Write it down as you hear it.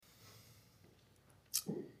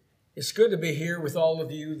It's good to be here with all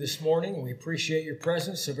of you this morning. We appreciate your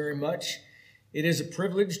presence so very much. It is a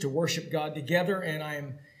privilege to worship God together, and I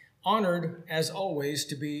am honored, as always,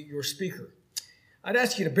 to be your speaker. I'd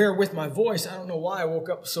ask you to bear with my voice. I don't know why I woke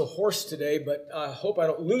up so hoarse today, but I hope I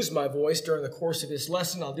don't lose my voice during the course of this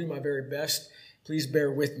lesson. I'll do my very best. Please bear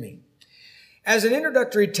with me. As an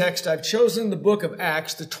introductory text, I've chosen the book of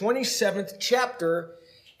Acts, the 27th chapter,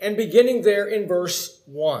 and beginning there in verse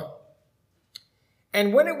 1.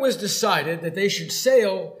 And when it was decided that they should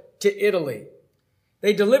sail to Italy,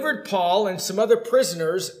 they delivered Paul and some other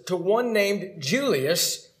prisoners to one named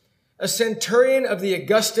Julius, a centurion of the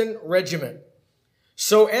Augustan regiment.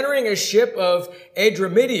 So entering a ship of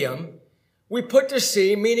Adramyttium, we put to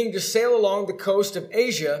sea, meaning to sail along the coast of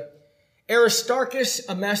Asia. Aristarchus,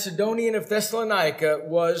 a Macedonian of Thessalonica,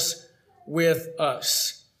 was with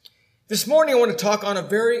us. This morning I want to talk on a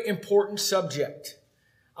very important subject.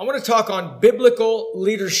 I want to talk on biblical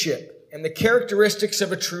leadership and the characteristics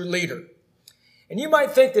of a true leader. And you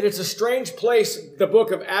might think that it's a strange place, the book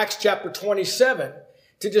of Acts chapter 27,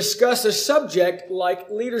 to discuss a subject like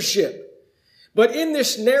leadership. But in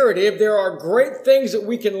this narrative, there are great things that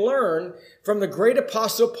we can learn from the great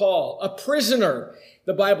apostle Paul, a prisoner,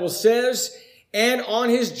 the Bible says, and on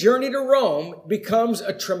his journey to Rome becomes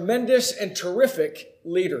a tremendous and terrific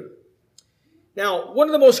leader. Now, one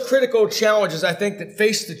of the most critical challenges I think that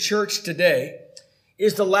face the church today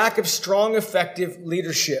is the lack of strong, effective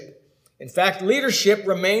leadership. In fact, leadership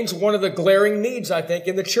remains one of the glaring needs, I think,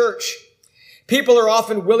 in the church. People are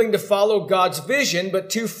often willing to follow God's vision, but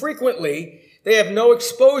too frequently they have no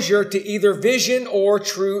exposure to either vision or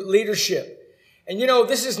true leadership. And you know,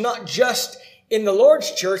 this is not just in the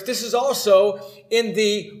Lord's church. This is also in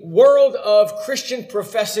the world of Christian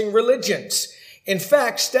professing religions. In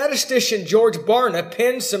fact, statistician George Barna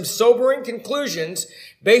penned some sobering conclusions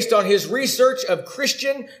based on his research of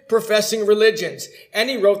Christian professing religions. And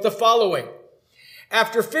he wrote the following: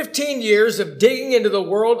 after 15 years of digging into the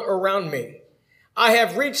world around me, I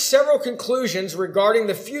have reached several conclusions regarding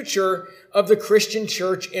the future of the Christian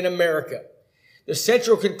church in America. The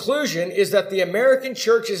central conclusion is that the American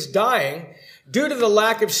church is dying due to the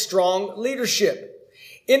lack of strong leadership.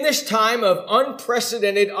 In this time of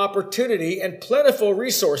unprecedented opportunity and plentiful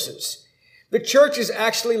resources, the church is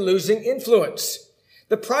actually losing influence.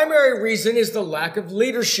 The primary reason is the lack of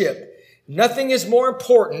leadership. Nothing is more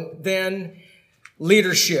important than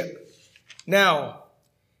leadership. Now,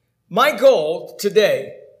 my goal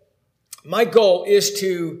is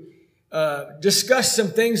to discuss some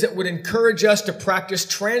things that would encourage us to practice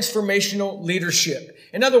transformational leadership.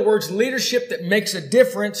 In other words, leadership that makes a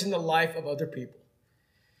difference in the life of other people.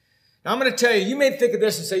 Now, I'm going to tell you, you may think of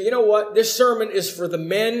this and say, you know what? This sermon is for the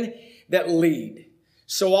men that lead.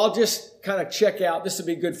 So I'll just kind of check out. This will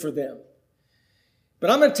be good for them. But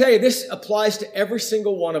I'm going to tell you, this applies to every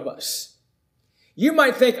single one of us. You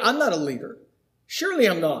might think, I'm not a leader. Surely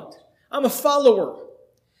I'm not. I'm a follower.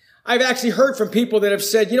 I've actually heard from people that have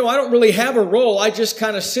said, you know, I don't really have a role. I just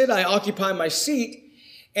kind of sit, I occupy my seat,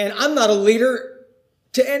 and I'm not a leader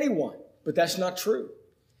to anyone. But that's not true.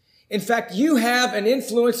 In fact, you have an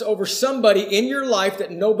influence over somebody in your life that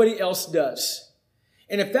nobody else does.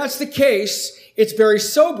 And if that's the case, it's very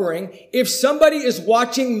sobering if somebody is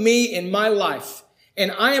watching me in my life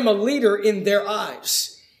and I am a leader in their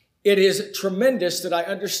eyes. It is tremendous that I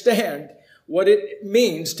understand what it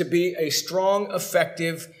means to be a strong,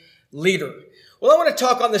 effective leader. Well, I want to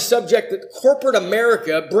talk on the subject that corporate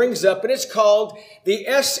America brings up, and it's called the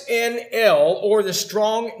SNL, or the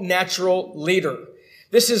strong natural leader.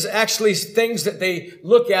 This is actually things that they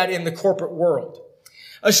look at in the corporate world.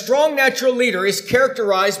 A strong natural leader is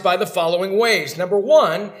characterized by the following ways. Number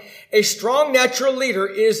one, a strong natural leader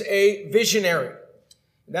is a visionary.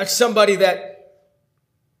 That's somebody that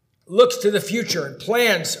looks to the future and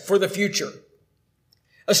plans for the future.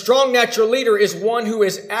 A strong natural leader is one who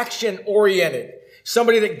is action-oriented,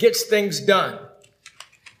 somebody that gets things done.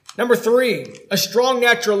 Number three, a strong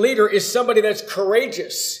natural leader is somebody that's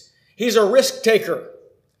courageous. He's a risk taker.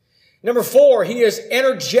 Number four, he is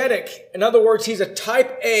energetic. In other words, he's a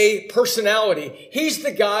type A personality. He's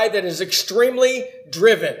the guy that is extremely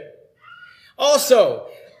driven. Also,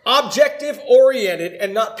 objective-oriented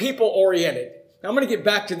and not people-oriented. Now, I'm going to get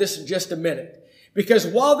back to this in just a minute. Because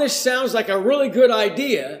while this sounds like a really good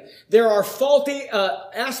idea, there are faulty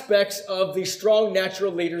aspects of the strong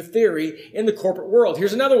natural leader theory in the corporate world.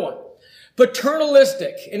 Here's another one.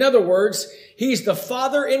 Paternalistic. In other words, he's the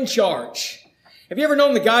father in charge. Have you ever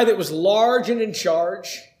known the guy that was large and in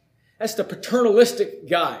charge? That's the paternalistic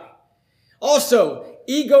guy. Also,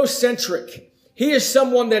 egocentric. He is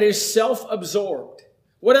someone that is self-absorbed.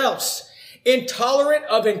 What else? intolerant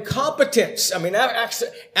of incompetence. I mean,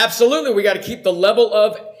 absolutely, we got to keep the level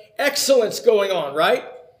of excellence going on, right?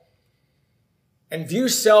 And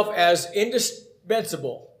views self as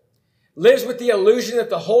indispensable. Lives with the illusion that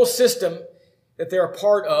the whole system that they're a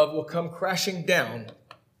part of will come crashing down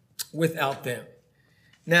without them.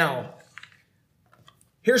 Now,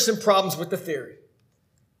 here's some problems with the theory.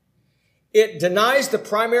 It denies the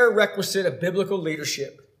primary requisite of biblical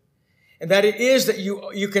leadership, and that it is that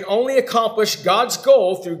you can only accomplish God's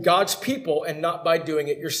goal through God's people and not by doing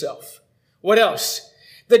it yourself. What else?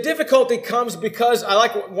 The difficulty comes because, I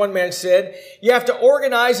like what one man said, you have to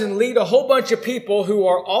organize and lead a whole bunch of people who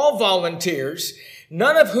are all volunteers,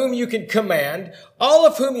 none of whom you can command, all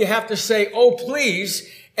of whom you have to say, oh, please,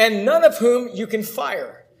 and none of whom you can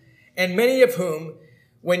fire, and many of whom,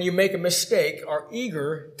 when you make a mistake, are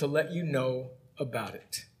eager to let you know about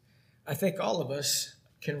it. I think all of us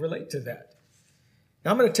can relate to that.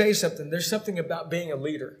 Now, I'm going to tell you something. There's something about being a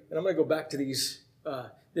leader, and I'm going to go back to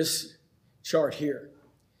this chart here.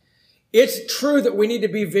 It's true that we need to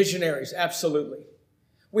be visionaries, absolutely.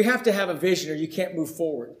 We have to have a vision or you can't move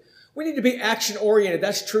forward. We need to be action-oriented,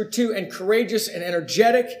 that's true too, and courageous and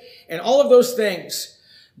energetic and all of those things.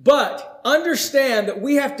 But understand that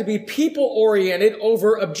we have to be people-oriented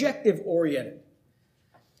over objective-oriented.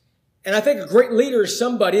 And I think a great leader is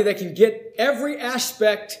somebody that can get every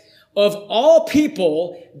aspect of all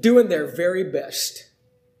people doing their very best.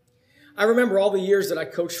 I remember all the years that I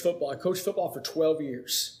coached football. I coached football for 12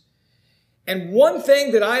 years. And one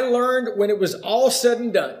thing that I learned when it was all said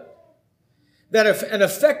and done, that an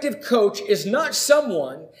effective coach is not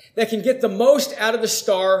someone that can get the most out of the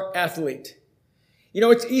star athlete. You know,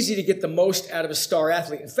 it's easy to get the most out of a star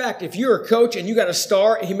athlete. In fact, if you're a coach and you got a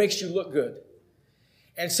star, he makes you look good.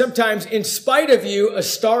 And sometimes, in spite of you, a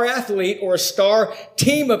star athlete or a star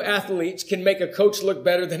team of athletes can make a coach look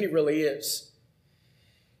better than he really is.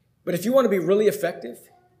 But if you want to be really effective,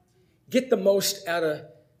 get the most out of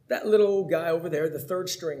that little old guy over there, the third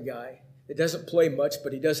string guy that doesn't play much,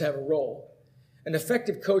 but he does have a role. An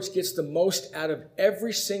effective coach gets the most out of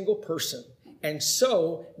every single person, and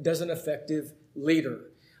so does an effective leader.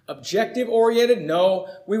 Objective-oriented? No,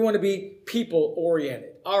 we want to be people-oriented.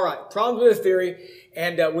 All right, problems with the theory,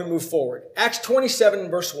 and we move forward. Acts 27,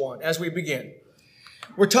 verse 1, as we begin.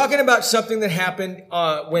 We're talking about something that happened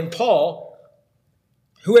when Paul,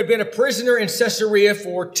 who had been a prisoner in Caesarea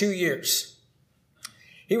for 2 years,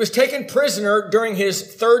 he was taken prisoner during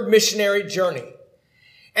his third missionary journey.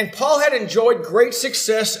 And Paul had enjoyed great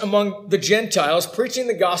success among the Gentiles, preaching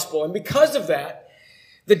the gospel. And because of that,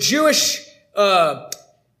 the Jewish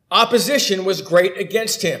opposition was great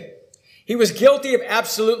against him. He was guilty of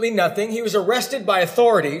absolutely nothing. He was arrested by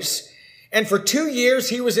authorities, and for 2 years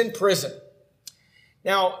he was in prison.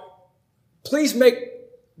 Now, please make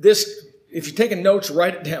this, if you're taking notes,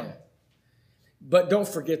 write it down. But don't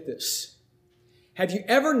forget this. Have you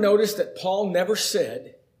ever noticed that Paul never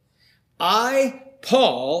said, I,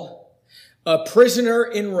 Paul, a prisoner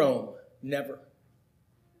in Rome? Never.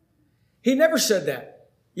 He never said that.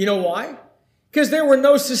 You know why? Because there were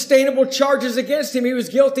no sustainable charges against him. He was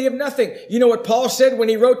guilty of nothing. You know what Paul said when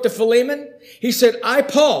he wrote to Philemon? He said, I,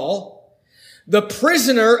 Paul, the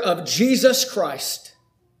prisoner of Jesus Christ.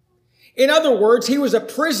 In other words, he was a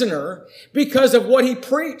prisoner because of what he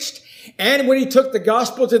preached. And when he took the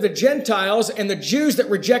gospel to the Gentiles and the Jews that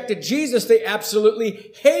rejected Jesus, they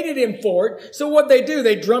absolutely hated him for it. So what they do,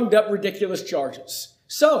 they drummed up ridiculous charges.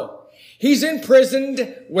 So he's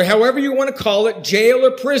imprisoned, however you want to call it, jail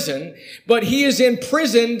or prison, but he is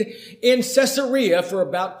imprisoned in Caesarea for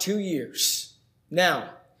about 2 years. Now,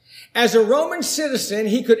 as a Roman citizen,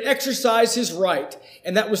 he could exercise his right,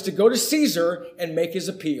 and that was to go to Caesar and make his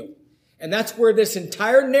appeal. And that's where this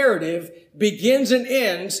entire narrative begins and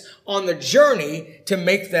ends, on the journey to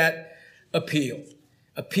make that appeal.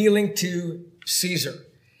 Appealing to Caesar.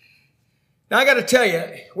 Now I got to tell you,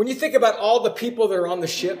 when you think about all the people that are on the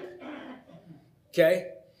ship,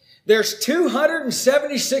 okay, there's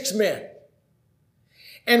 276 men.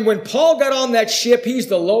 And when Paul got on that ship, he's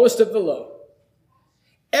the lowest of the low.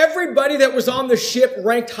 Everybody that was on the ship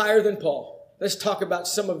ranked higher than Paul. Let's talk about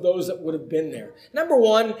some of those that would have been there. Number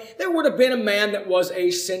one, there would have been a man that was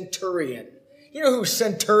a centurion. You know who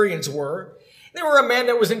centurions were? They were a man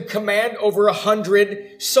that was in command over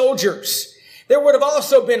 100 soldiers. There would have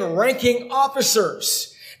also been ranking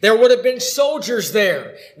officers. There would have been soldiers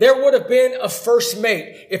there. There would have been a first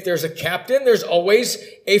mate. If there's a captain, there's always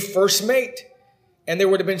a first mate. And there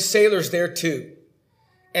would have been sailors there too.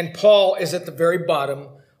 And Paul is at the very bottom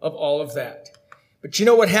of all of that. But you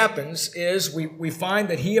know what happens is we find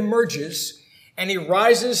that he emerges and he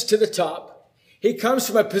rises to the top. He comes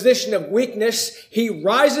from a position of weakness. He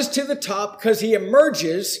rises to the top because he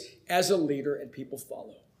emerges as a leader and people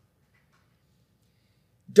follow.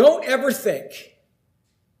 Don't ever think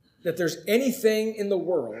that there's anything in the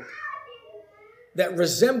world that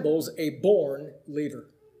resembles a born leader.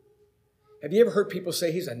 Have you ever heard people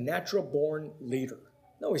say he's a natural born leader?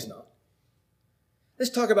 No, he's not.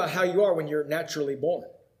 Let's talk about how you are when you're naturally born.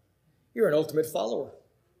 You're an ultimate follower.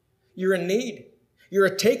 You're in need. You're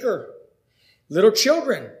a taker. Little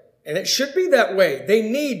children, and it should be that way. They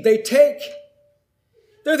need, they take.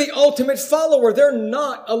 They're the ultimate follower. They're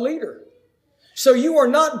not a leader. So you are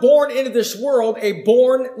not born into this world a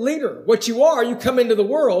born leader. What you are, you come into the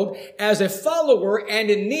world as a follower and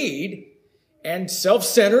in need and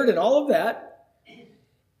self-centered and all of that.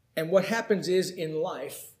 And what happens is in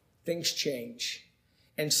life, things change.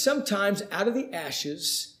 And sometimes out of the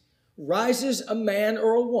ashes rises a man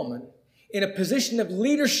or a woman in a position of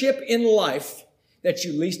leadership in life that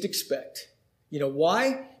you least expect. You know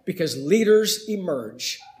why? Because leaders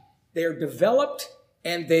emerge. They are developed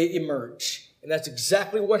and they emerge. And that's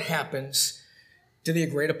exactly what happens to the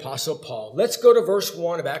great apostle Paul. Let's go to verse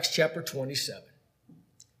 1 of Acts chapter 27.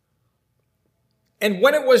 And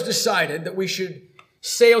when it was decided that we should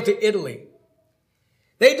sail to Italy,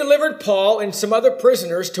 they delivered Paul and some other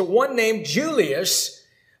prisoners to one named Julius,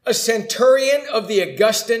 a centurion of the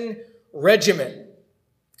Augustan regiment.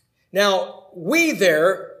 Now, we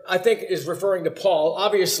there, I think, is referring to Paul,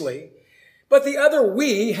 obviously. But the other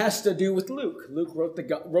we has to do with Luke. Luke wrote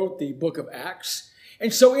the book of Acts.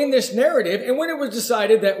 And so in this narrative, and when it was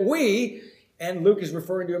decided that we, and Luke is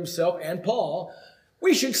referring to himself and Paul,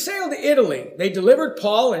 we should sail to Italy, they delivered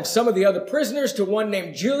Paul and some of the other prisoners to one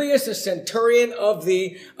named Julius, a centurion of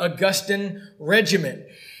the Augustan regiment.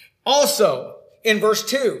 Also, in verse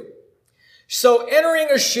 2, so entering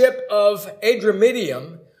a ship of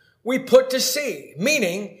Adramyttium, we put to sea,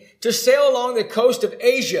 meaning to sail along the coast of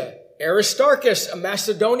Asia. Aristarchus, a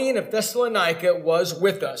Macedonian of Thessalonica, was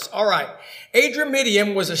with us. All right.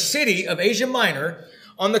 Adramyttium was a city of Asia Minor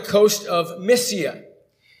on the coast of Mysia.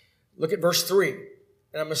 Look at verse 3.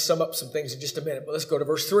 And I'm going to sum up some things in just a minute, but let's go to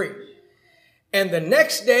verse 3. And the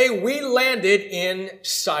next day we landed in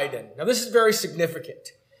Sidon. Now this is very significant.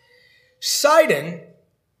 Sidon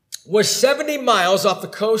was 70 miles off the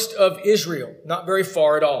coast of Israel, not very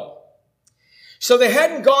far at all. So they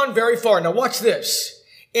hadn't gone very far. Now watch this.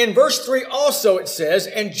 In verse 3 also it says,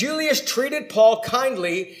 and Julius treated Paul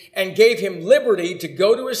kindly and gave him liberty to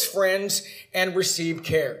go to his friends and receive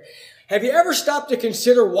care. Have you ever stopped to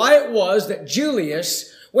consider why it was that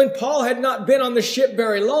Julius, when Paul had not been on the ship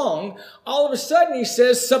very long, all of a sudden he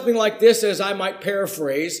says something like this, as I might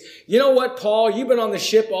paraphrase, you know what, Paul, you've been on the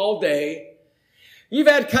ship all day. You've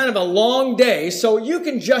had kind of a long day, so you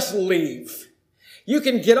can just leave. You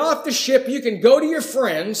can get off the ship, you can go to your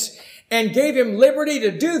friends, and gave him liberty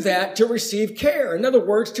to do that, to receive care. In other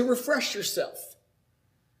words, to refresh yourself.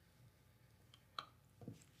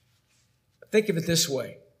 Think of it this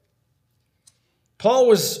way. Paul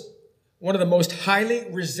was one of the most highly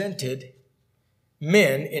resented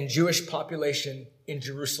men in Jewish population in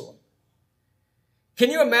Jerusalem.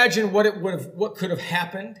 Can you imagine what could have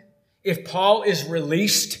happened if Paul is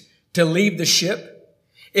released to leave the ship?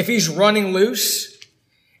 If he's running loose?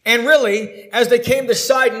 And really, as they came to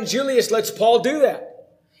Sidon, Julius lets Paul do that.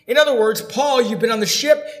 In other words, Paul, you've been on the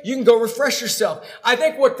ship, you can go refresh yourself. I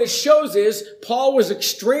think what this shows is Paul was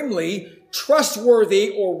extremely trustworthy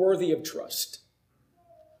or worthy of trust.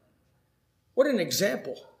 What an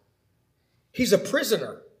example. He's a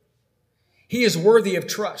prisoner. He is worthy of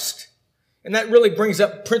trust. And that really brings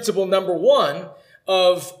up principle number 1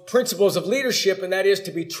 of principles of leadership, and that is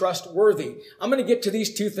to be trustworthy. I'm going to get to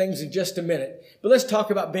these two things in just a minute, but let's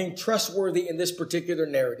talk about being trustworthy in this particular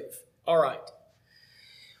narrative. All right.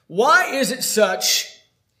 Why is it such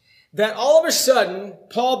that all of a sudden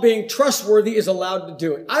Paul, being trustworthy, is allowed to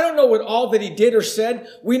do it? I don't know what all that he did or said.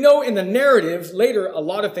 We know in the narrative later a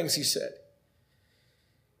lot of things he said.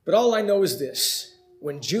 But all I know is this.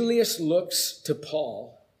 When Julius looks to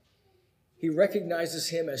Paul, he recognizes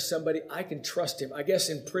him as somebody, I can trust him. I guess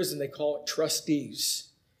in prison they call it trustees.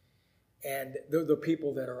 And they're the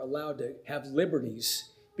people that are allowed to have liberties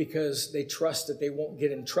because they trust that they won't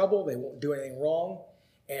get in trouble, they won't do anything wrong,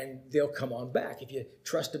 and they'll come on back if you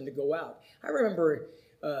trust them to go out. I remember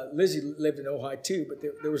Lizzie lived in Ojai too, but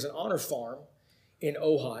there was an honor farm in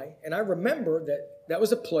Ojai, and I remember that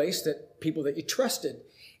was a place that people that you trusted.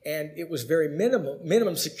 And it was very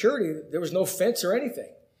minimum security. There was no fence or anything.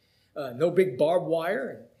 No big barbed wire.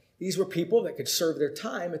 And these were people that could serve their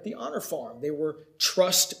time at the honor farm. They were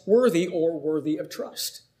trustworthy or worthy of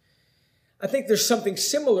trust. I think there's something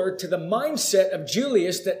similar to the mindset of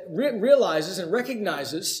Julius that realizes and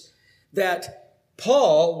recognizes that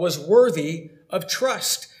Paul was worthy of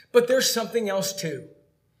trust. But there's something else too.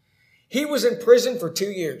 He was in prison for 2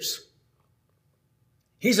 years.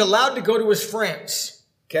 He's allowed to go to his friends.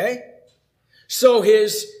 Okay? So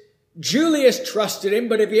Julius trusted him,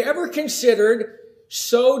 but have you ever considered,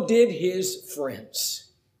 so did his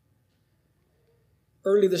friends.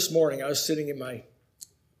 Early this morning, I was sitting in my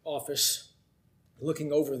office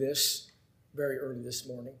looking over this very early this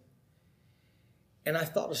morning, and I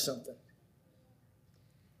thought of something.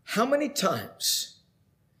 How many times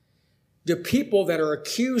do people that are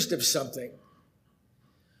accused of something,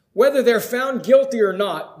 whether they're found guilty or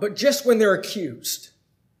not, but just when they're accused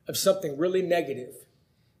of something really negative,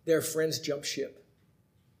 their friends jump ship?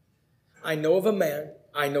 I know of a man,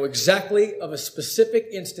 I know exactly of a specific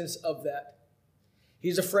instance of that.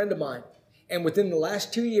 He's a friend of mine. And within the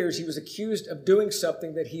last 2 years, he was accused of doing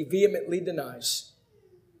something that he vehemently denies.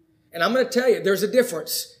 And I'm going to tell you, there's a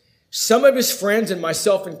difference. Some of his friends, and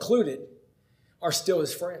myself included, are still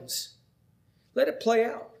his friends. Let it play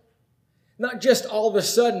out. Not just all of a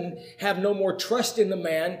sudden have no more trust in the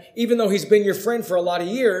man, even though he's been your friend for a lot of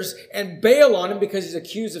years, and bail on him because he's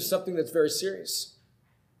accused of something that's very serious.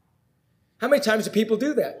 How many times do people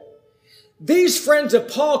do that? These friends of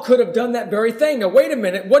Paul could have done that very thing. Now, wait a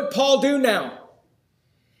minute. What'd Paul do now?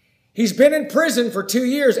 He's been in prison for 2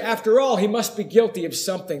 years. After all, he must be guilty of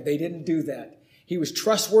something. They didn't do that. He was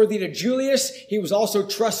trustworthy to Julius. He was also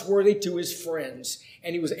trustworthy to his friends.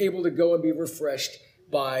 And he was able to go and be refreshed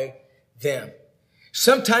by them.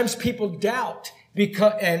 Sometimes people doubt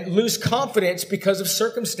and lose confidence because of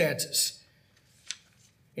circumstances.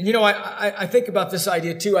 And you know, I think about this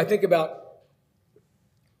idea too. I think about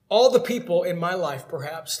all the people in my life,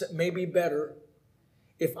 perhaps, that may be better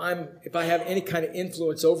if I have any kind of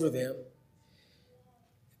influence over them.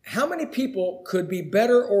 How many people could be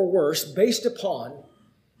better or worse based upon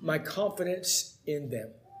my confidence in them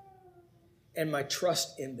and my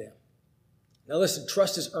trust in them? Now listen,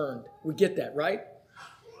 trust is earned. We get that, right?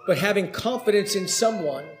 But having confidence in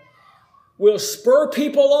someone will spur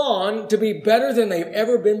people on to be better than they've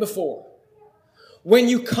ever been before. When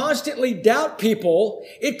you constantly doubt people,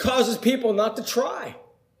 it causes people not to try.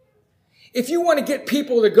 If you want to get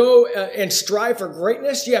people to go and strive for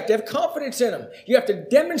greatness, you have to have confidence in them. You have to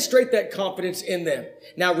demonstrate that confidence in them.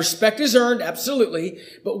 Now, respect is earned, absolutely,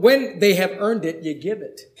 but when they have earned it, you give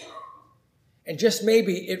it. And just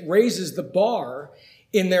maybe it raises the bar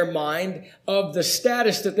in their mind of the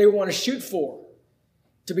status that they want to shoot for,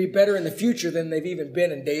 to be better in the future than they've even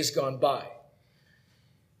been in days gone by.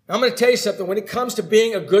 I'm going to tell you something. When it comes to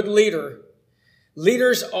being a good leader,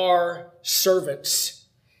 leaders are servants.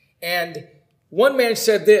 And one man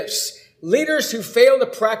said this: leaders who fail to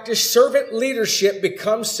practice servant leadership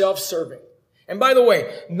become self-serving. And by the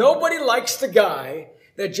way, nobody likes the guy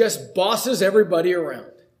that just bosses everybody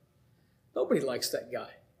around. Nobody likes that guy.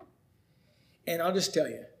 And I'll just tell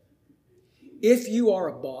you, if you are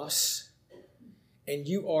a boss and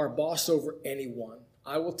you are a boss over anyone,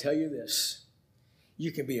 I will tell you this.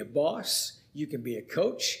 You can be a boss, you can be a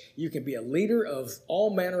coach, you can be a leader of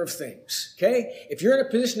all manner of things, okay? If you're in a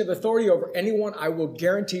position of authority over anyone, I will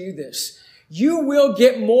guarantee you this. You will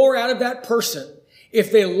get more out of that person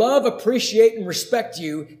if they love, appreciate, and respect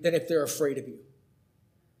you than if they're afraid of you.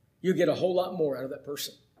 You get a whole lot more out of that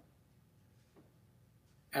person,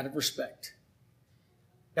 out of respect.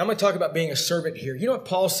 Now I'm going to talk about being a servant here. You know what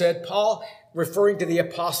Paul said? Paul referring to the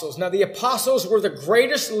apostles. Now the apostles were the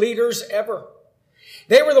greatest leaders ever.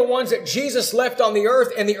 They were the ones that Jesus left on the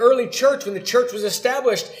earth, and the early church, when the church was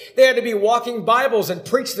established, they had to be walking Bibles and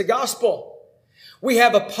preach the gospel. We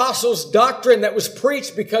have apostles' doctrine that was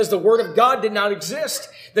preached because the Word of God did not exist.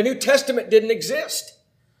 The New Testament didn't exist.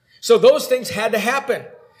 So those things had to happen.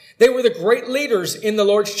 They were the great leaders in the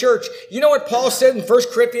Lord's church. You know what Paul said in 1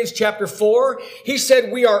 Corinthians chapter 4? He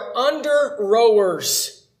said, we are under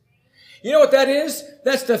rowers. You know what that is?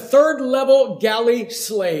 That's the third level galley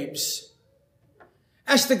slaves.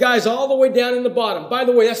 That's the guys all the way down in the bottom. By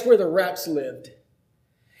the way, that's where the rats lived.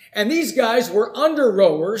 And these guys were under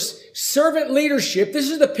rowers, servant leadership. This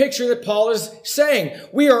is the picture that Paul is saying.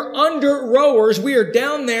 We are under rowers. We are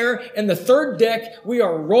down there in the third deck. We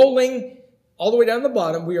are rolling all the way down the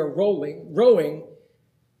bottom. We are rowing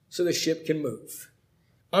so the ship can move.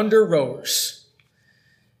 Under rowers.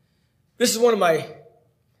 This is one of my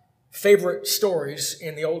favorite stories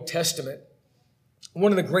in the Old Testament.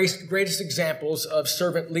 One of the greatest examples of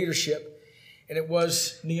servant leadership, and it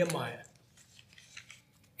was Nehemiah.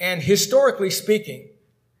 And historically speaking,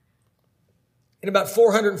 In about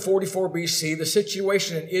 444 BC, the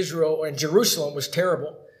situation in Israel and Jerusalem was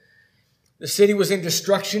terrible. The city was in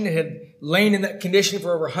destruction. It had lain in that condition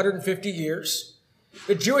for over 150 years.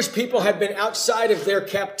 The Jewish people had been outside of their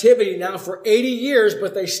captivity now for 80 years,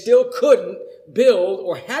 but they still couldn't build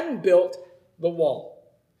or hadn't built the wall.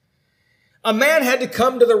 A man had to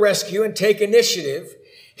come to the rescue and take initiative.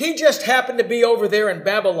 He just happened to be over there in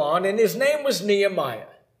Babylon, and his name was Nehemiah.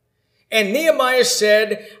 And Nehemiah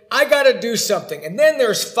said, I got to do something. And then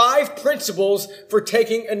there's 5 principles for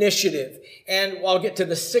taking initiative. And I'll get to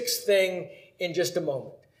the 6th thing in just a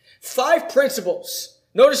moment. 5 principles.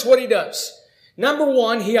 Notice what he does. Number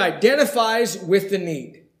 1, he identifies with the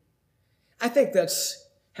need. I think that's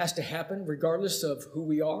has to happen regardless of who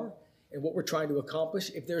we are and what we're trying to accomplish.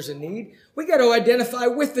 If there's a need, we got to identify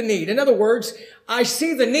with the need. In other words, I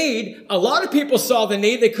see the need. A lot of people saw the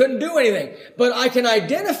need. They couldn't do anything. But I can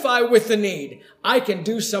identify with the need. I can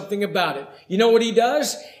do something about it. You know what he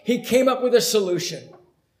does? He came up with a solution.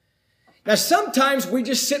 Now, sometimes we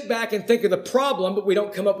just sit back and think of the problem, but we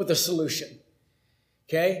don't come up with a solution.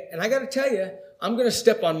 Okay? And I got to tell you, I'm going to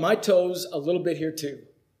step on my toes a little bit here too.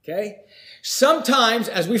 Okay? Sometimes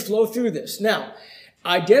as we flow through this. Now,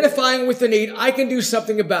 identifying with the need, I can do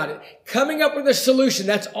something about it. Coming up with a solution,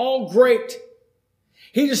 that's all great.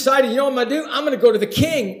 He decided, you know what I'm going to do? I'm going to go to the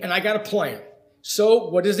king and I got a plan. So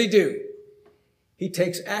what does he do? He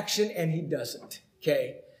takes action and he does it.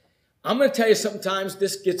 Okay? I'm going to tell you sometimes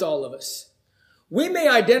this gets all of us. We may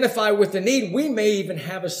identify with the need. We may even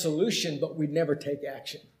have a solution, but we never take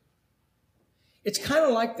action. It's kind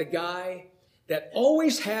of like the guy that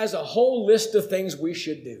always has a whole list of things we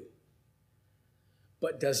should do,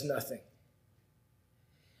 but does nothing.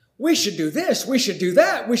 We should do this. We should do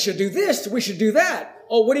that. We should do this. We should do that.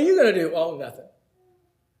 Oh, what are you going to do? Oh, nothing.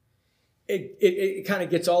 It kind of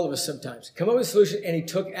gets all of us sometimes. Come up with a solution, and he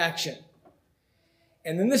took action.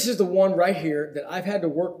 And then this is the one right here that I've had to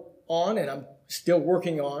work on, and I'm still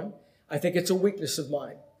working on. I think it's a weakness of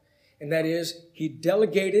mine. And that is, he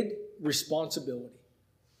delegated responsibility.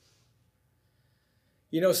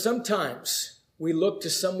 You know, sometimes we look to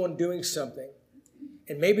someone doing something,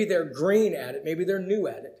 and maybe they're green at it, maybe they're new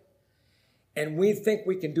at it, and we think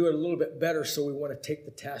we can do it a little bit better, so we want to take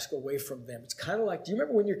the task away from them. It's kind of like, do you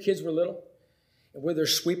remember when your kids were little, and where they're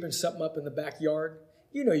sweeping something up in the backyard?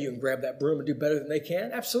 You know you can grab that broom and do better than they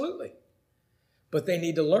can. Absolutely. But they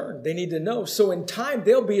need to learn. They need to know. So in time,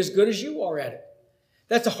 they'll be as good as you are at it.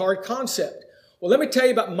 That's a hard concept. Well, let me tell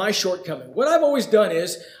you about my shortcoming. What I've always done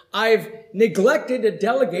is I've neglected to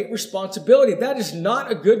delegate responsibility. That is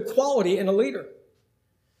not a good quality in a leader.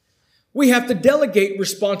 We have to delegate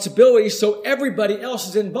responsibility so everybody else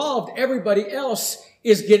is involved. Everybody else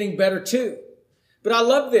is getting better too. But I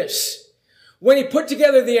love this. When he put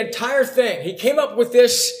together the entire thing, he came up with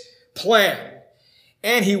this plan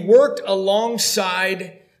and he worked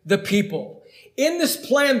alongside the people. In this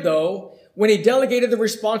plan, though, when he delegated the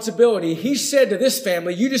responsibility, he said to this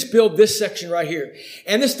family, you just build this section right here.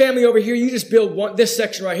 And this family over here, you just build this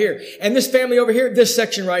section right here. And this family over here, this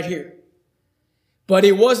section right here. But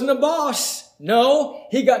he wasn't a boss. No,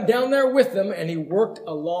 he got down there with them and he worked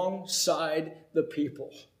alongside the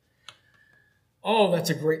people. Oh, that's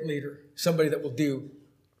a great leader. Somebody that will do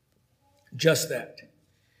just that.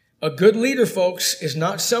 A good leader, folks, is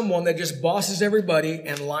not someone that just bosses everybody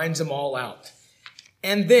and lines them all out.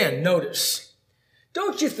 And then, notice,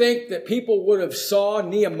 don't you think that people would have saw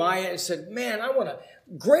Nehemiah and said, man,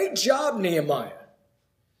 great job, Nehemiah.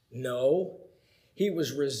 No, he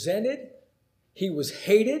was resented, he was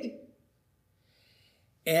hated,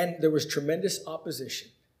 and there was tremendous opposition.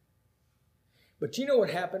 But you know what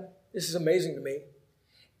happened? This is amazing to me.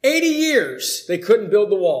 80 years, they couldn't build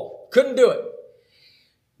the wall. Couldn't do it.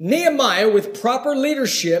 Nehemiah, with proper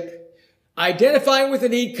leadership, identifying with the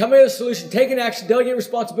need, coming to a solution, taking action, delegating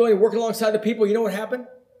responsibility, working alongside the people, you know what happened?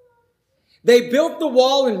 They built the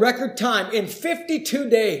wall in record time, in 52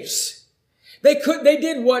 days. They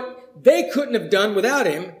did what they couldn't have done without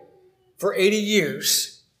him for 80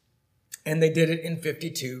 years. And they did it in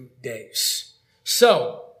 52 days.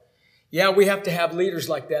 So, yeah, we have to have leaders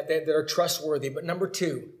like that are trustworthy. But number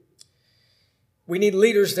 2, we need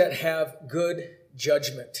leaders that have good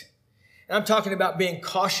judgment. And I'm talking about being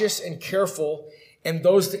cautious and careful and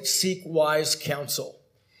those that seek wise counsel.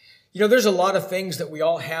 You know, there's a lot of things that we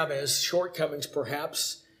all have as shortcomings,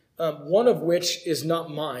 perhaps, one of which is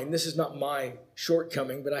not mine. This is not my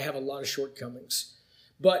shortcoming, but I have a lot of shortcomings.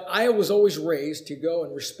 But I was always raised to go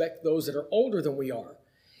and respect those that are older than we are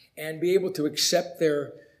and be able to accept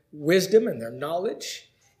their wisdom and their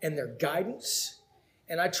knowledge and their guidance.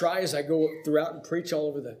 And I try, as I go throughout and preach all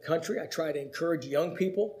over the country, I try to encourage young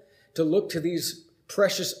people to look to these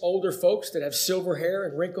precious older folks that have silver hair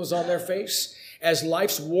and wrinkles on their face as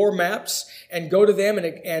life's war maps and go to them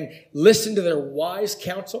and listen to their wise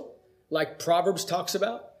counsel, like Proverbs talks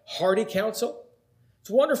about, hearty counsel. It's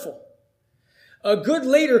wonderful. A good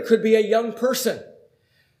leader could be a young person,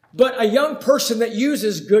 but a young person that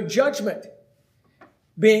uses good judgment,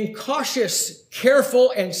 being cautious,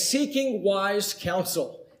 careful, and seeking wise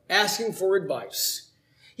counsel, asking for advice.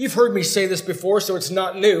 You've heard me say this before, so it's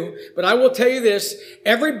not new, but I will tell you this.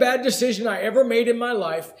 Every bad decision I ever made in my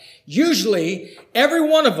life, usually every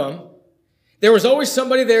one of them, there was always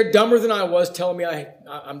somebody there dumber than I was telling me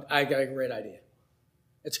I got a great idea.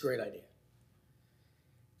 It's a great idea.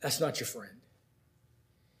 That's not your friend.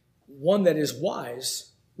 One that is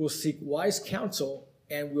wise will seek wise counsel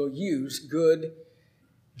and will use good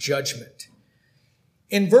judgment.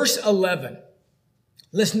 In verse 11,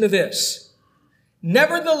 listen to this.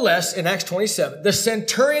 Nevertheless, in Acts 27, the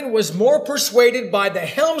centurion was more persuaded by the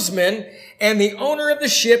helmsman and the owner of the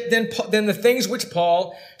ship than the things which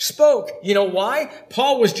Paul spoke. You know why?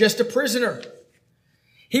 Paul was just a prisoner.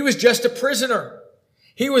 He was just a prisoner.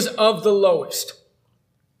 He was of the lowest.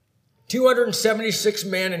 276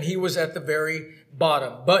 men, and he was at the very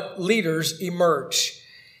bottom. But leaders emerge.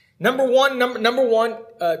 Number one,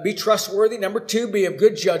 be trustworthy. Number two, be of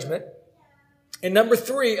good judgment. And number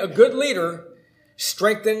three, a good leader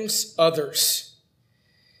strengthens others.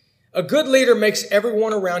 A good leader makes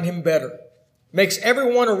everyone around him better, makes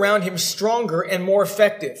everyone around him stronger and more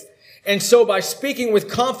effective. And so by speaking with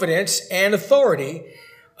confidence and authority,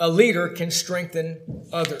 a leader can strengthen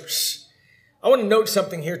others. I want to note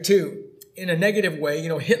something here too. In a negative way,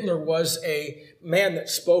 Hitler was a man that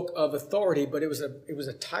spoke of authority, but it was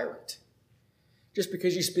a tyrant. Just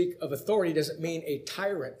because you speak of authority doesn't mean a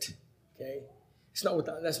tyrant. Okay? That's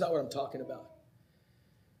not what I'm talking about.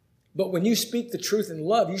 But when you speak the truth in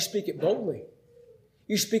love, you speak it boldly.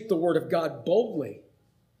 You speak the word of God boldly.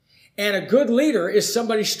 And a good leader is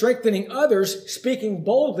somebody strengthening others, speaking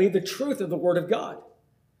boldly the truth of the word of God.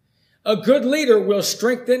 A good leader will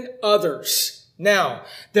strengthen others. Now,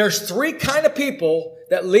 there's three kind of people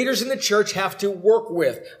that leaders in the church have to work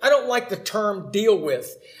with. I don't like the term deal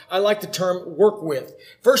with. I like the term work with.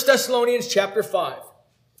 1 Thessalonians chapter 5.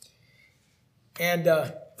 And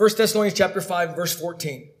 1 Thessalonians chapter 5, verse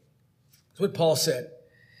 14. That's what Paul said.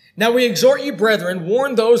 Now we exhort you, brethren,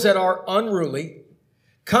 warn those that are unruly,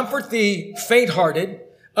 comfort the faint-hearted,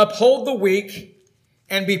 uphold the weak,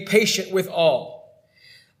 and be patient with all.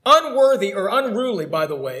 Unworthy or unruly, by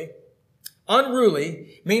the way,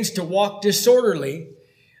 unruly means to walk disorderly,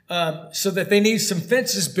 so that they need some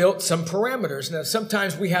fences built, some parameters. Now,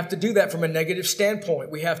 sometimes we have to do that from a negative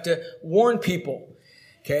standpoint. We have to warn people,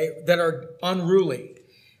 okay, that are unruly.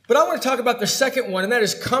 But I want to talk about the second one, and that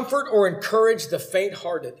is comfort or encourage the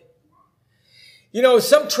faint-hearted.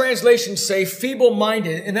 Some translations say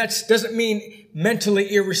feeble-minded, and that doesn't mean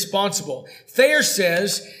mentally irresponsible. Thayer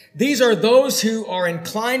says, these are those who are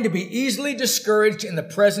inclined to be easily discouraged in the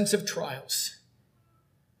presence of trials.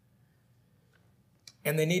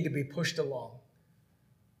 And they need to be pushed along.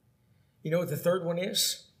 You know what the third one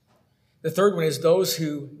is? The third one is those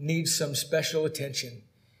who need some special attention,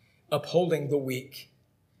 upholding the weak.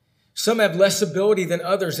 Some have less ability than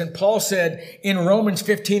others. And Paul said in Romans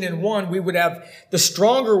 15:1, we would have the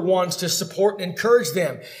stronger ones to support and encourage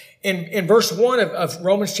them. In verse 1 of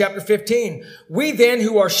Romans chapter 15, we then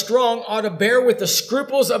who are strong ought to bear with the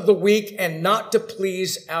scruples of the weak and not to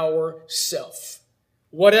please ourselves.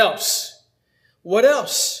 What else? What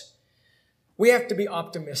else? We have to be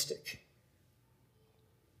optimistic.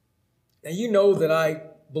 Now, you know that I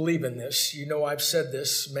believe in this. You know I've said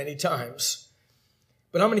this many times.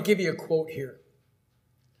 But I'm going to give you a quote here.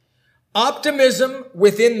 Optimism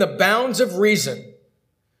within the bounds of reason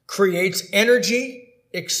creates energy,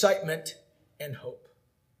 excitement, and hope.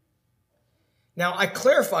 Now, I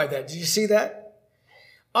clarify that. Did you see that?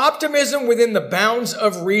 Optimism within the bounds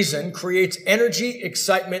of reason creates energy,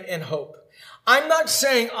 excitement, and hope. I'm not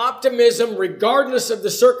saying optimism regardless of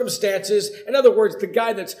the circumstances. In other words, the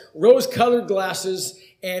guy that's rose-colored glasses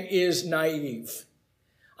and is naive.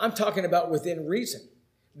 I'm talking about within reason,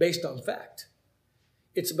 based on fact.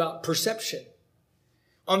 It's about perception.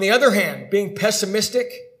 On the other hand, being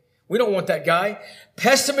pessimistic, we don't want that guy.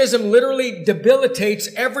 Pessimism literally debilitates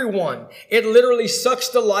everyone. It literally sucks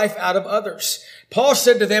the life out of others. Paul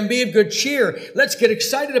said to them, be of good cheer. Let's get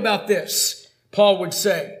excited about this, Paul would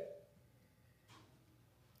say.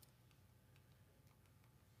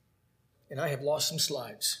 And I have lost some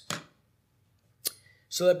slides.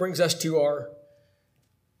 So that brings us to our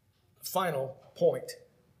final point.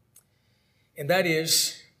 And that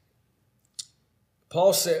is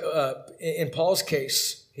Paul said, in Paul's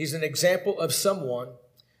case, he's an example of someone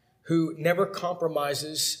who never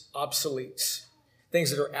compromises obsoletes, things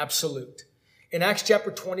that are absolute. In Acts chapter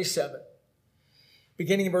 27,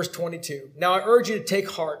 beginning in verse 22, now I urge you to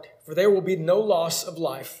take heart, for there will be no loss of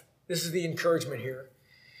life. This is the encouragement here.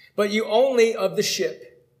 But you only of the ship.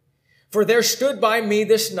 For there stood by me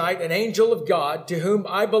this night an angel of God, to whom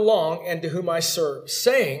I belong and to whom I serve,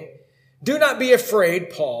 saying, do not be afraid,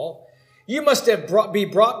 Paul. You must be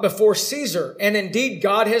brought before Caesar, and indeed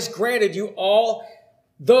God has granted you all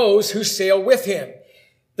those who sail with him.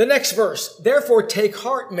 The next verse, therefore take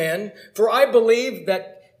heart, men, for I believe God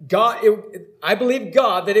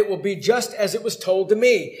that it will be just as it was told to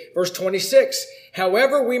me. Verse 26,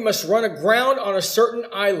 however, we must run aground on a certain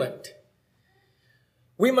island.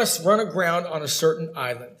 We must run aground on a certain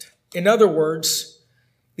island. In other words,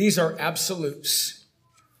 these are absolutes.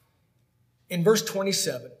 In verse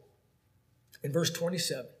 27,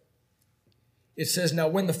 it says, now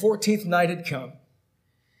when the 14th night had come,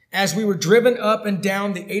 as we were driven up and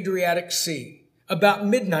down the Adriatic Sea, about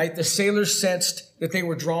midnight, the sailors sensed that they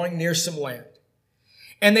were drawing near some land.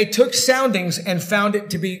 And they took soundings and found it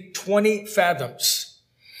to be 20 fathoms.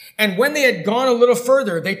 And when they had gone a little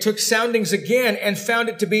further, they took soundings again and found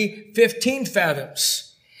it to be 15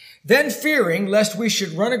 fathoms. Then fearing lest we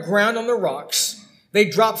should run aground on the rocks, they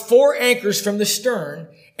dropped 4 anchors from the stern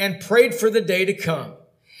and prayed for the day to come.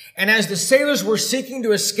 And as the sailors were seeking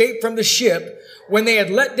to escape from the ship, when they had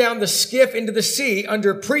let down the skiff into the sea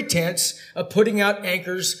under pretense of putting out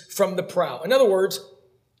anchors from the prow. In other words,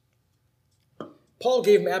 Paul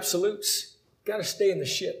gave them absolutes. Got to stay in the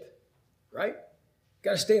ship, right?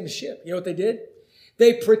 Got to stay in the ship. You know what they did?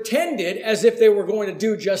 They pretended as if they were going to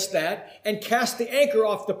do just that and cast the anchor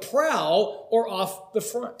off the prow or off the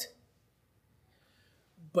front.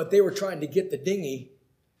 But they were trying to get the dinghy,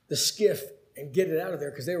 the skiff, and get it out of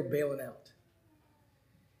there because they were bailing out.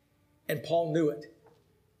 And Paul knew it.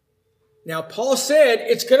 Now, Paul said,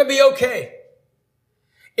 it's going to be okay.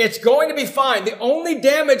 It's going to be fine. The only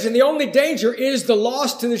damage and the only danger is the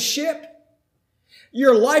loss to the ship.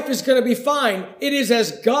 Your life is going to be fine. It is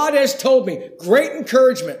as God has told me. Great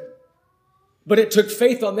encouragement. But it took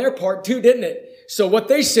faith on their part too, didn't it? So what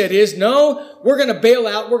they said is, no, we're going to bail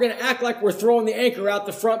out. We're going to act like we're throwing the anchor out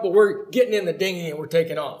the front, but we're getting in the dinghy and we're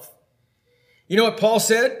taking off. You know what Paul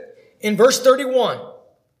said? In verse 31,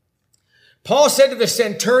 Paul said to the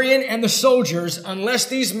centurion and the soldiers, unless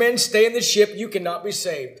these men stay in the ship, you cannot be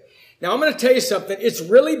saved. Now, I'm going to tell you something. It's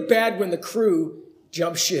really bad when the crew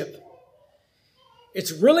jumps ship.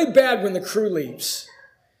 It's really bad when the crew leaves.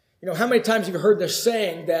 You know, how many times have you heard this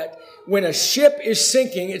saying that when a ship is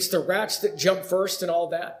sinking, it's the rats that jump first and all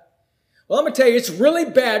that? Well, I'm going to tell you, it's really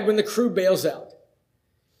bad when the crew bails out.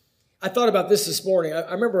 I thought about this morning.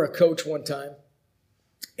 I remember a coach one time,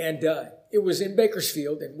 and it was in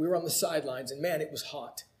Bakersfield, and we were on the sidelines, and man, it was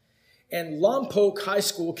hot. And Lompoc High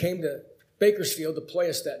School came to Bakersfield to play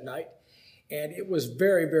us that night, and it was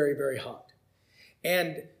very, very, very hot.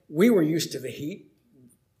 And we were used to the heat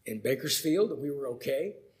in Bakersfield, and we were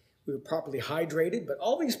okay. We were properly hydrated, but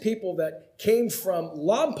all these people that came from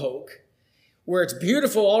Lompoc, where it's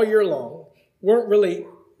beautiful all year long, weren't really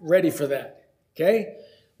ready for that, okay?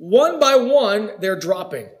 One by one, they're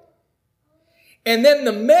dropping. And then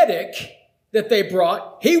the medic that they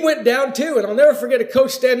brought, he went down too. And I'll never forget a coach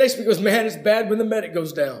standing next to me goes, man, it's bad when the medic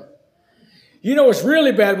goes down. You know it's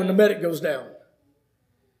really bad when the medic goes down.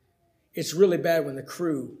 It's really bad when the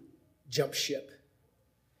crew jumps ship.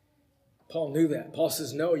 Paul knew that. Paul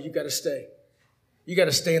says, no, you got to stay. You got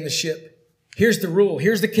to stay in the ship. Here's the rule.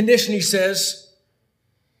 Here's the condition, he says.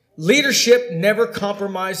 Leadership never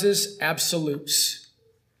compromises absolutes.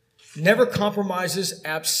 Never compromises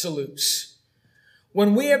absolutes.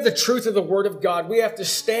 When we have the truth of the Word of God, we have to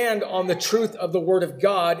stand on the truth of the Word of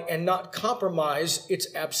God and not compromise its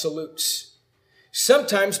absolutes.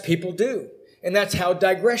 Sometimes people do, and that's how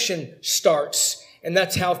digression starts, and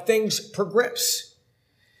that's how things progress.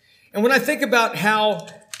 And when I think about how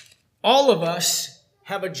all of us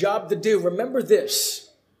have a job to do, remember this,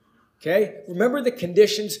 okay? Remember the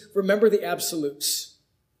conditions, remember the absolutes.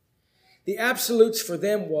 The absolutes for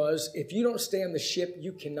them was, if you don't stay on the ship,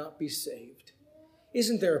 you cannot be saved.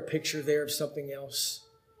 Isn't there a picture there of something else?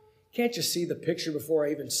 Can't you see the picture before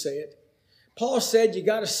I even say it? Paul said you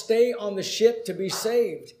got to stay on the ship to be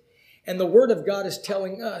saved. And the Word of God is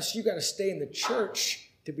telling us you got to stay in the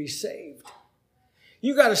church to be saved.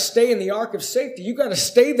 You got to stay in the ark of safety. You got to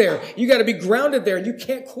stay there. You got to be grounded there. You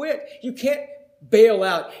can't quit. You can't bail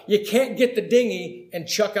out. You can't get the dinghy and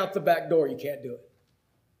chuck out the back door. You can't do it.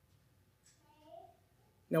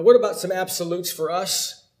 Now, what about some absolutes for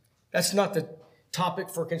us? That's not the topic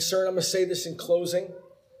for concern. I'm going to say this in closing.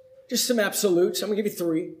 Just some absolutes. I'm going to give you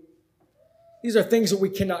 3. These are things that we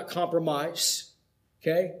cannot compromise.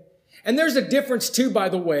 Okay? And there's a difference too, by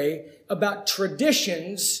the way, about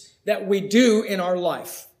traditions that we do in our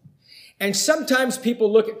life. And sometimes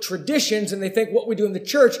people look at traditions and they think what we do in the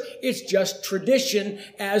church, it's just tradition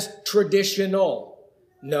as traditional.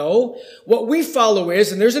 No. What we follow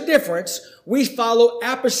is, and there's a difference, we follow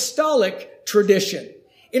apostolic tradition.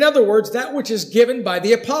 In other words, that which is given by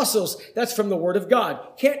the apostles. That's from the Word of God.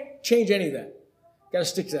 Can't change any of that. Got to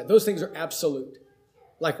stick to that. Those things are absolute.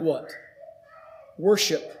 Like what?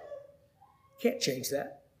 Worship. Can't change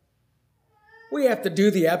that. We have to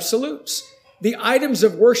do the absolutes. The items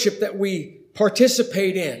of worship that we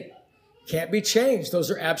participate in can't be changed.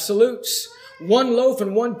 Those are absolutes. 1 loaf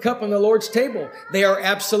and 1 cup on the Lord's table. They are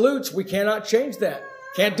absolutes. We cannot change that.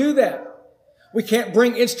 Can't do that. We can't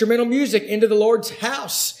bring instrumental music into the Lord's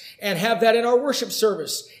house and have that in our worship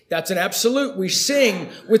service. That's an absolute. We sing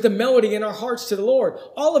with the melody in our hearts to the Lord.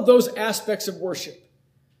 All of those aspects of worship.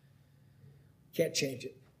 Can't change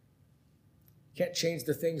it. Can't change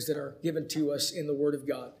the things that are given to us in the Word of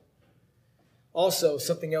God. Also,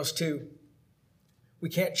 something else too. We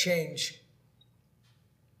can't change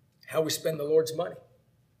how we spend the Lord's money.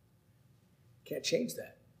 Can't change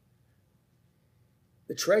that.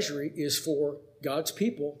 The treasury is for God's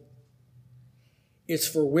people. It's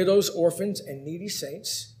for widows, orphans, and needy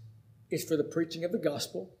saints. It's for the preaching of the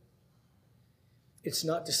gospel. It's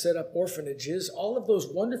not to set up orphanages. All of those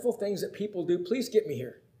wonderful things that people do, please get me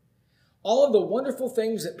here. All of the wonderful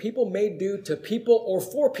things that people may do to people or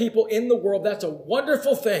for people in the world, that's a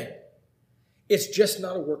wonderful thing. It's just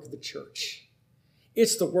not a work of the church.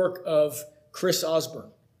 It's the work of Chris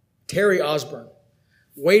Osborne, Terry Osborne,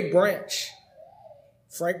 Wade Branch,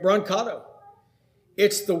 Frank Brancato.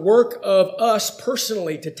 It's the work of us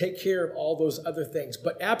personally to take care of all those other things.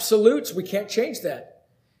 But absolutes, we can't change that.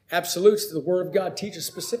 Absolutes, the Word of God teaches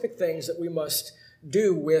specific things that we must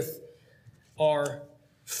do with our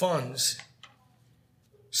funds.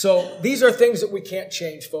 So these are things that we can't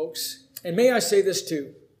change, folks. And may I say this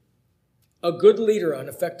too. A good leader, an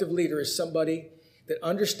effective leader, is somebody that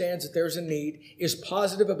understands that there's a need, is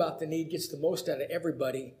positive about the need, gets the most out of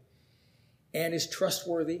everybody, and is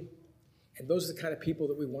trustworthy. And those are the kind of people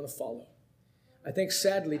that we want to follow. I think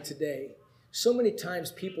sadly today, so many times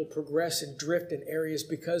people progress and drift in areas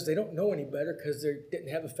because they don't know any better, because they didn't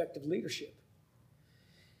have effective leadership.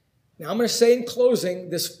 Now I'm going to say in closing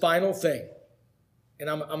this final thing, and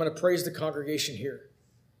I'm going to praise the congregation here.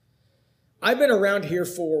 I've been around here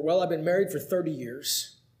I've been married for 30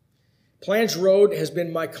 years. Plans Road has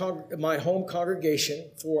been my home congregation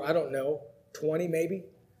for, 20 maybe,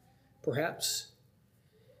 perhaps.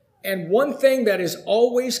 And one thing that is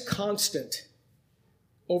always constant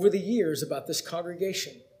over the years about this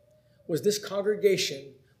congregation was this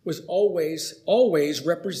congregation was always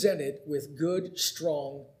represented with good,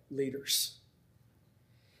 strong leaders.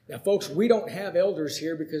 Now, folks, we don't have elders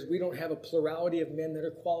here because we don't have a plurality of men that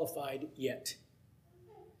are qualified yet.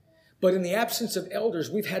 But in the absence of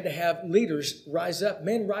elders, we've had to have leaders rise up.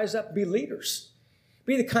 Men rise up, be leaders.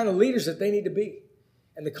 Be the kind of leaders that they need to be.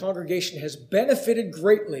 And the congregation has benefited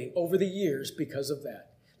greatly over the years because of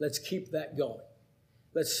that. Let's keep that going.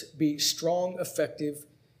 Let's be strong, effective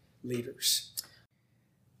leaders.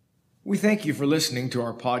 We thank you for listening to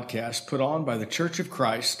our podcast put on by the Church of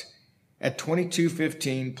Christ at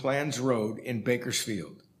 2215 Plans Road in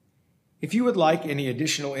Bakersfield. If you would like any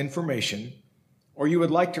additional information, or you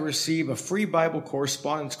would like to receive a free Bible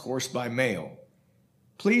correspondence course by mail,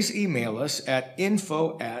 please email us at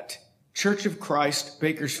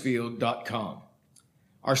info@churchofchristbakersfield.com.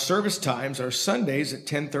 Our service times are Sundays at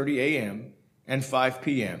 10:30 a.m. and 5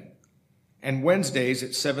 p.m., and Wednesdays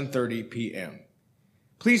at 7:30 p.m.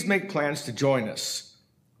 Please make plans to join us.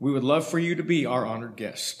 We would love for you to be our honored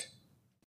guest.